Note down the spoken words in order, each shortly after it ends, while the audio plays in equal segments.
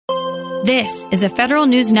This is a Federal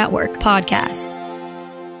News Network podcast.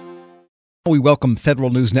 We welcome Federal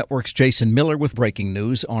News Network's Jason Miller with breaking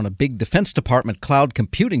news on a big Defense Department cloud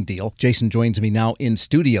computing deal. Jason joins me now in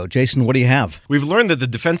studio. Jason, what do you have? We've learned that the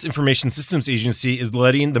Defense Information Systems Agency is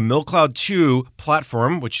letting the MilCloud 2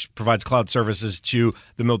 platform, which provides cloud services to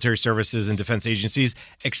the military services and defense agencies,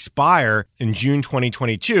 expire in June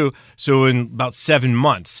 2022, so in about 7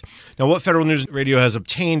 months. Now, what Federal News Radio has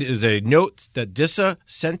obtained is a note that DISA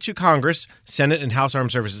sent to Congress, Senate, and House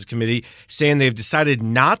Armed Services Committee, saying they've decided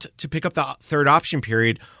not to pick up the third option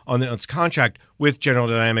period on its contract with General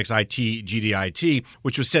Dynamics IT GDIT,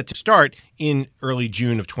 which was set to start in early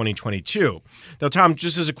June of 2022. Now, Tom,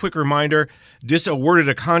 just as a quick reminder, DISA awarded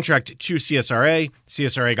a contract to CSRA.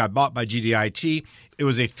 CSRA got bought by GDIT. It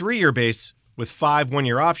was a 3-year base with 5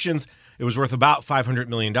 one-year options. It was worth about $500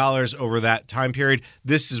 million over that time period.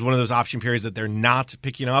 This is one of those option periods that they're not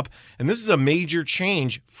picking up. And this is a major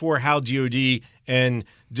change for how DoD and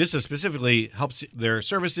DISA specifically helps their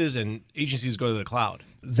services and agencies go to the cloud.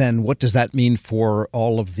 Then what does that mean for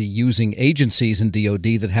all of the using agencies in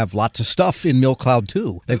DoD that have lots of stuff in MilCloud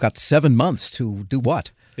 2? They've got 7 months to do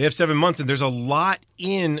what? They have 7 months, and there's a lot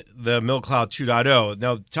in the MilCloud 2.0.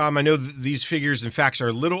 Now, Tom, I know these figures and facts are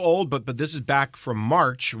a little old, but this is back from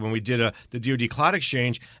March when we did the DoD Cloud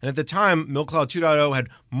Exchange. And at the time, MilCloud 2.0 had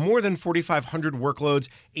more than 4,500 workloads.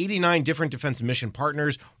 89 different defense mission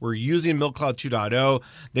partners were using MilCloud 2.0.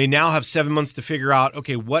 They now have 7 months to figure out,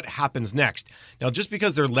 okay, what happens next? Now, just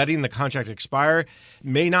because they're letting the contract expire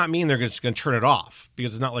may not mean they're just going to turn it off,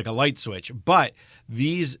 because it's not like a light switch. But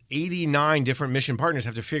these 89 different mission partners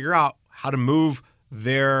have to figure out how to move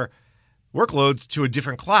their workloads to a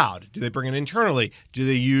different cloud. Do they bring it internally? Do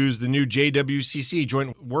they use the new JWCC,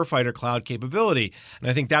 Joint Warfighter Cloud capability? And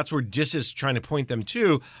I think that's where DISA is trying to point them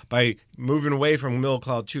to by moving away from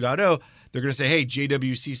MilCloud 2.0. They're going to say, hey,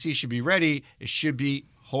 JWCC should be ready. It should be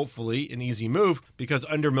hopefully an easy move, because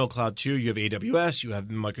under MilCloud 2, you have AWS, you have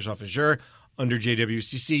Microsoft Azure. Under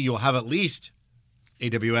JWCC, you'll have at least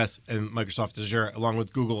AWS and Microsoft Azure, along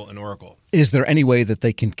with Google and Oracle. Is there any way that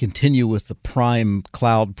they can continue with the prime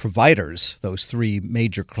cloud providers, those 3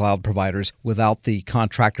 major cloud providers, without the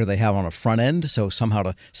contractor they have on a front end? So somehow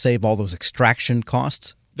to save all those extraction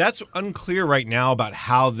costs? That's unclear right now about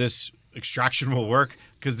how this extraction will work,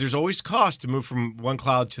 because there's always cost to move from one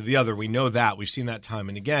cloud to the other. We know that. We've seen that time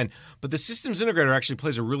and again. But the systems integrator actually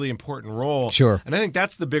plays a really important role. Sure. And I think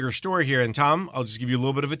that's the bigger story here. And Tom, I'll just give you a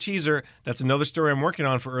little bit of a teaser. That's another story I'm working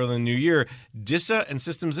on for early in the new year. DISA and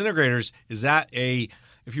systems integrators, is that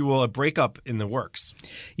if you will, a breakup in the works?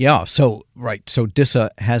 Yeah, so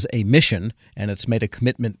DISA has a mission, and it's made a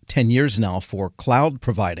commitment 10 years now for cloud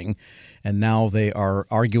providing, and now they are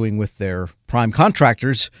arguing with their prime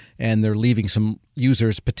contractors, and they're leaving some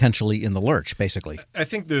users potentially in the lurch, basically. I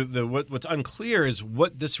think what's unclear is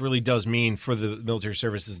what this really does mean for the military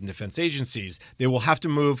services and defense agencies. They will have to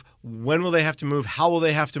move. When will they have to move? How will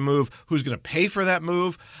they have to move? Who's going to pay for that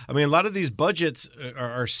move? I mean, a lot of these budgets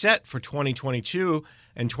are set for 2022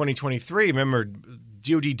 and 2023. Remember,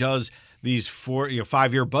 DoD does these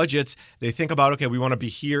 5-year budgets. They think about, okay, we want to be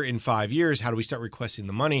here in 5 years. How do we start requesting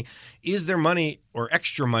the money? Is there money or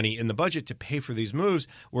extra money in the budget to pay for these moves,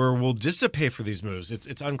 or will DISA pay for these moves?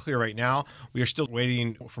 It's unclear right now. We are still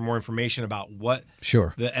waiting for more information about what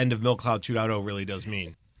the end of MilCloud 2.0 really does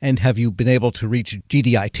mean. And have you been able to reach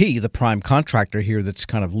GDIT, the prime contractor here that's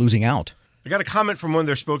kind of losing out? I got a comment from one of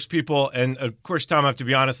their spokespeople, and of course, Tom, I have to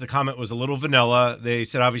be honest, the comment was a little vanilla. They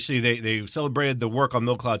said, obviously, they celebrated the work on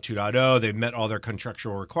MilCloud 2.0. They've met all their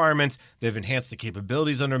contractual requirements. They've enhanced the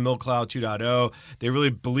capabilities under MilCloud 2.0. They really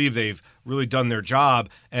believe they've really done their job,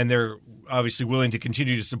 and they're obviously willing to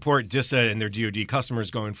continue to support DISA and their DoD customers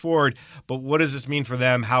going forward. But what does this mean for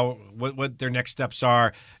them? What their next steps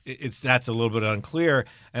are? That's a little bit unclear,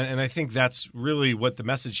 and I think that's really what the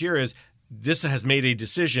message here is. DISA has made a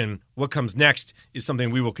decision. What comes next is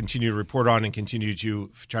something we will continue to report on and continue to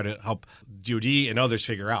try to help DoD and others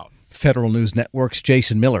figure out. Federal News Network's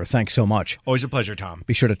Jason Miller, thanks so much. Always a pleasure, Tom.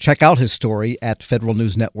 Be sure to check out his story at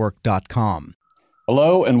federalnewsnetwork.com.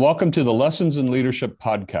 Hello, and welcome to the Lessons in Leadership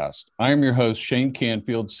podcast. I am your host, Shane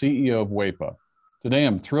Canfield, CEO of WEPA. Today,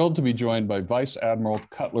 I'm thrilled to be joined by Vice Admiral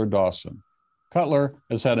Cutler Dawson. Cutler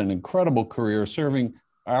has had an incredible career serving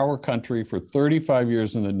our country for 35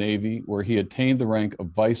 years in the Navy, where he attained the rank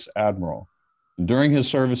of Vice Admiral. And during his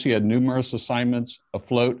service, he had numerous assignments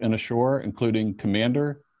afloat and ashore, including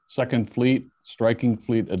Commander, 2nd Fleet, Striking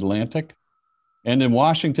Fleet Atlantic, and in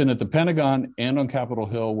Washington at the Pentagon and on Capitol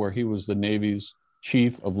Hill, where he was the Navy's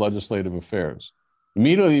Chief of Legislative Affairs.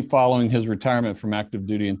 Immediately following his retirement from active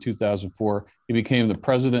duty in 2004, he became the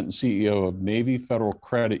president and CEO of Navy Federal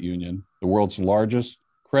Credit Union, the world's largest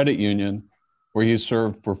credit union, where he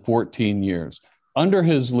served for 14 years. Under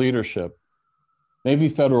his leadership, Navy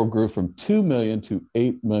Federal grew from 2 million to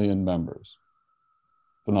 8 million members.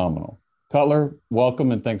 Phenomenal. Cutler,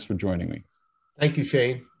 welcome and thanks for joining me. Thank you,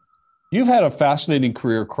 Shane. You've had a fascinating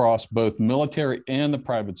career across both military and the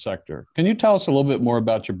private sector. Can you tell us a little bit more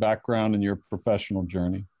about your background and your professional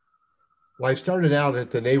journey? Well, I started out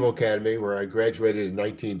at the Naval Academy where I graduated in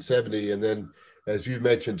 1970, and then, as you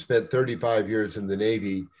mentioned, spent 35 years in the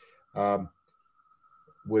Navy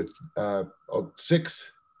with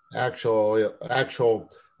 6 actual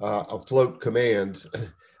afloat commands.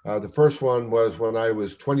 The first one was when I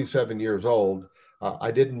was 27 years old.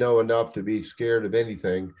 I didn't know enough to be scared of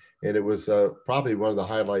anything, and it was probably one of the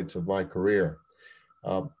highlights of my career.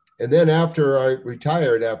 And then after I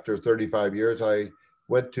retired after 35 years, I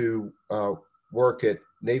went to work at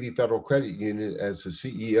Navy Federal Credit Union as the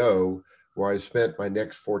CEO, where I spent my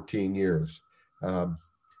next 14 years.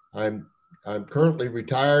 I'm currently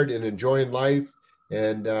retired and enjoying life,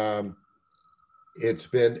 and it's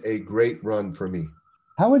been a great run for me.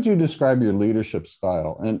 How would you describe your leadership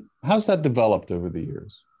style, and how's that developed over the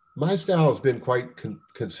years? My style has been quite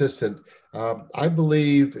consistent. I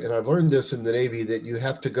believe, and I've learned this in the Navy, that you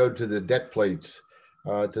have to go to the deck plates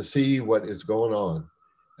to see what is going on.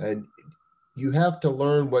 And you have to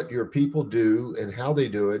learn what your people do and how they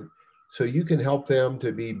do it so you can help them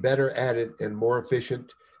to be better at it and more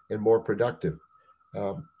efficient and more productive.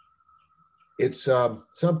 It's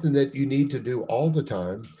something that you need to do all the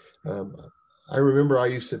time. I remember I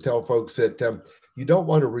used to tell folks that you don't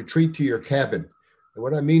want to retreat to your cabin. And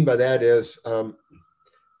what I mean by that is the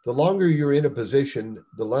longer you're in a position,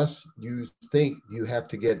 the less you think you have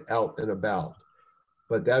to get out and about.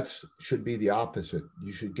 But that should be the opposite.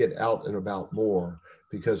 You should get out and about more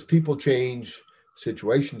because people change,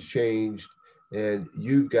 situations change, and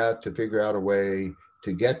you've got to figure out a way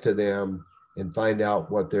to get to them and find out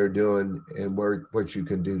what they're doing and what you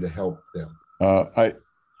can do to help them.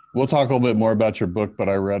 We'll talk a little bit more about your book, but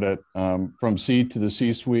I read it, From Sea to the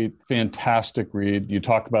C-Suite. Fantastic read. You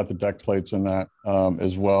talk about the deck plates in that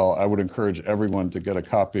as well. I would encourage everyone to get a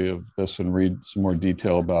copy of this and read some more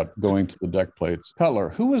detail about going to the deck plates. Cutler,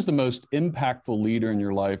 who was the most impactful leader in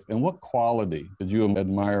your life, and what quality did you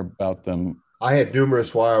admire about them? I had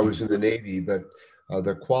numerous while I was in the Navy, but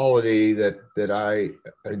the quality that I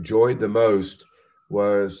enjoyed the most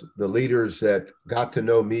was the leaders that got to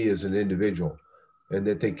know me as an individual, and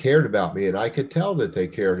that they cared about me. And I could tell that they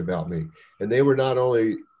cared about me. And they were not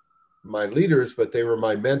only my leaders, but they were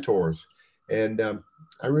my mentors. And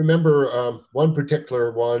I remember one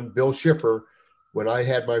particular one, Bill Schiffer, when I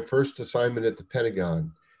had my first assignment at the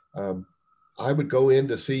Pentagon. I would go in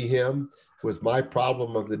to see him with my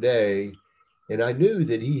problem of the day. And I knew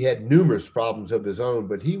that he had numerous problems of his own,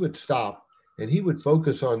 but he would stop and he would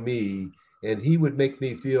focus on me, and he would make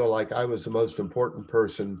me feel like I was the most important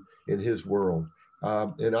person in his world.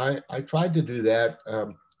 And I tried to do that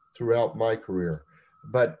throughout my career,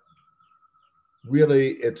 but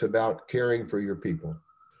really it's about caring for your people.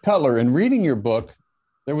 Cutler, in reading your book,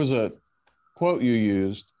 there was a quote you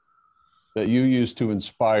used that you used to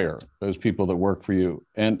inspire those people that work for you.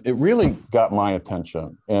 And it really got my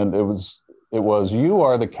attention. And it was, you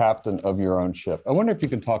are the captain of your own ship. I wonder if you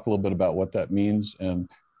can talk a little bit about what that means and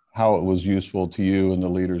how it was useful to you and the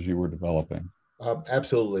leaders you were developing.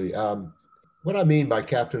 Absolutely. What I mean by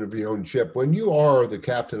captain of your own ship, when you are the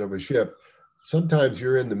captain of a ship, sometimes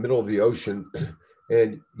you're in the middle of the ocean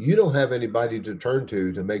and you don't have anybody to turn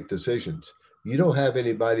to make decisions. You don't have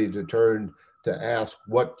anybody to turn to ask,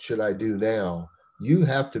 what should I do now? You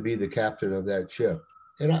have to be the captain of that ship.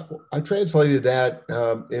 And I translated that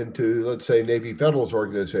into, let's say, Navy Federal's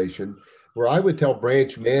organization, where I would tell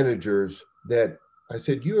branch managers that I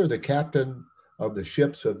said, you are the captain of the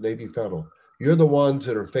ships of Navy Federal. You're the ones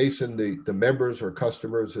that are facing the members or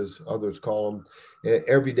customers, as others call them,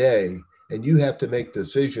 every day. And you have to make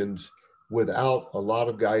decisions without a lot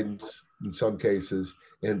of guidance in some cases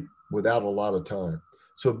and without a lot of time.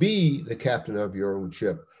 So be the captain of your own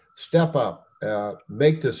ship. Step up,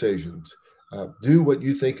 make decisions, do what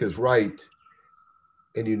you think is right,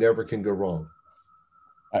 and you never can go wrong.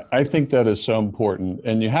 I think that is so important.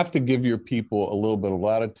 And you have to give your people a little bit of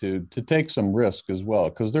latitude to take some risk as well,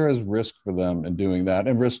 because there is risk for them in doing that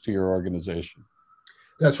and risk to your organization.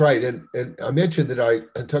 That's right. And I mentioned that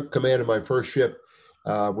I took command of my first ship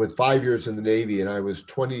with 5 years in the Navy, and I was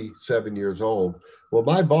 27 years old. Well,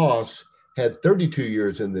 my boss had 32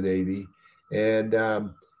 years in the Navy. And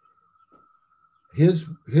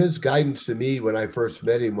his guidance to me when I first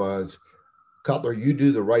met him was, Cutler, you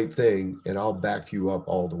do the right thing and I'll back you up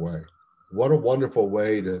all the way. What a wonderful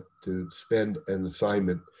way to spend an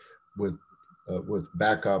assignment with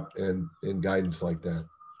backup and guidance like that.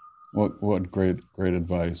 What great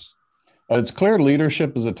advice. It's clear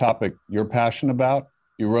leadership is a topic you're passionate about.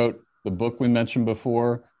 You wrote the book we mentioned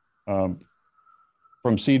before,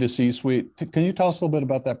 From C to C-Suite. Can you tell us a little bit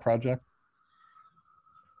about that project?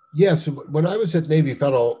 Yes, when I was at Navy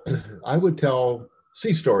Federal, I would tell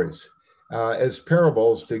sea stories as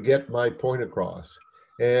parables to get my point across.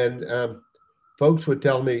 And folks would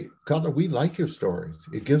tell me, Cutler, we like your stories.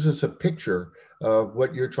 It gives us a picture of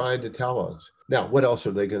what you're trying to tell us. Now, what else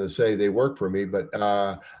are they going to say? They work for me, but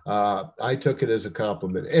I took it as a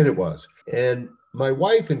compliment, and it was. And my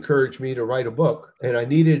wife encouraged me to write a book, and I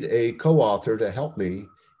needed a co-author to help me.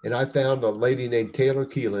 And I found a lady named Taylor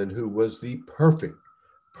Keelan, who was the perfect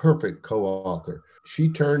co-author. She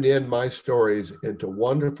turned in my stories into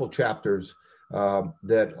wonderful chapters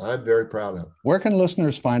that I'm very proud of. Where can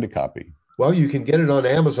listeners find a copy? Well, you can get it on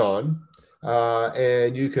Amazon,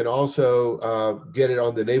 and you can also get it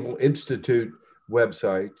on the Naval Institute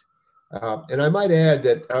website. And I might add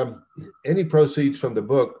that any proceeds from the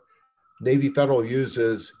book, Navy Federal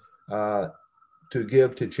uses to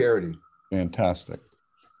give to charity. Fantastic.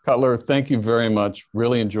 Cutler, thank you very much.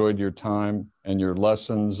 Really enjoyed your time and your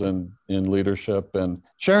lessons in leadership and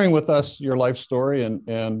sharing with us your life story.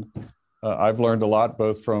 And I've learned a lot,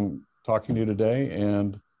 both from talking to you today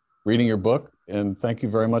and reading your book. And thank you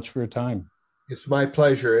very much for your time. It's my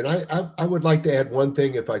pleasure. And I would like to add one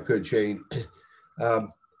thing, if I could, Shane.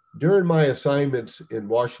 During my assignments in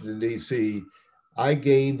Washington, D.C., I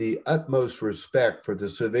gained the utmost respect for the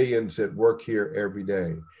civilians that work here every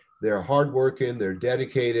day. They're hardworking, they're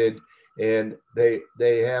dedicated, and they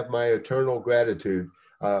have my eternal gratitude.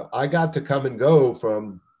 I got to come and go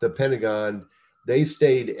from the Pentagon. They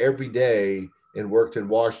stayed every day and worked in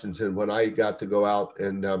Washington when I got to go out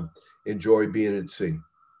and enjoy being at sea.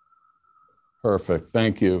 Perfect.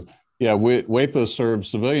 Thank you. Yeah, WEPA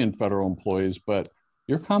serves civilian federal employees, but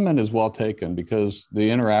your comment is well taken because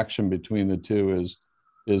the interaction between the two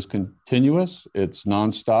is continuous, it's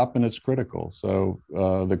nonstop, and it's critical. So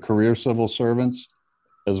the career civil servants,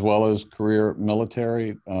 as well as career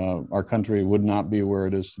military, our country would not be where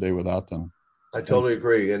it is today without them. I totally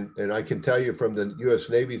agree. And I can tell you from the U.S.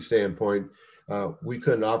 Navy standpoint, we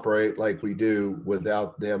couldn't operate like we do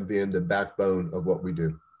without them being the backbone of what we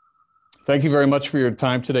do. Thank you very much for your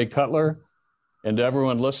time today, Cutler. And to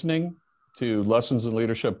everyone listening to Lessons in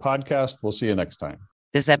Leadership podcast, we'll see you next time.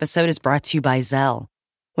 This episode is brought to you by Zelle.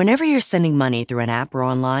 Whenever you're sending money through an app or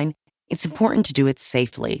online, it's important to do it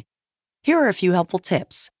safely. Here are a few helpful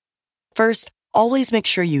tips. First, always make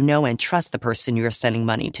sure you know and trust the person you are sending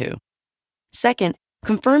money to. Second,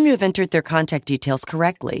 confirm you have entered their contact details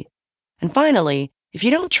correctly. And finally, if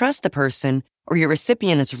you don't trust the person or your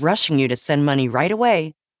recipient is rushing you to send money right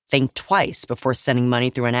away, think twice before sending money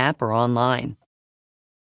through an app or online.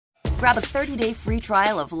 Grab a 30-day free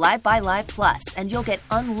trial of Live by Live Plus, and you'll get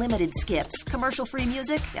unlimited skips, commercial-free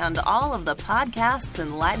music, and all of the podcasts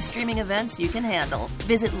and live streaming events you can handle.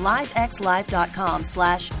 Visit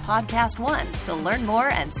livexlive.com/podcast1 to learn more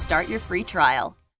and start your free trial.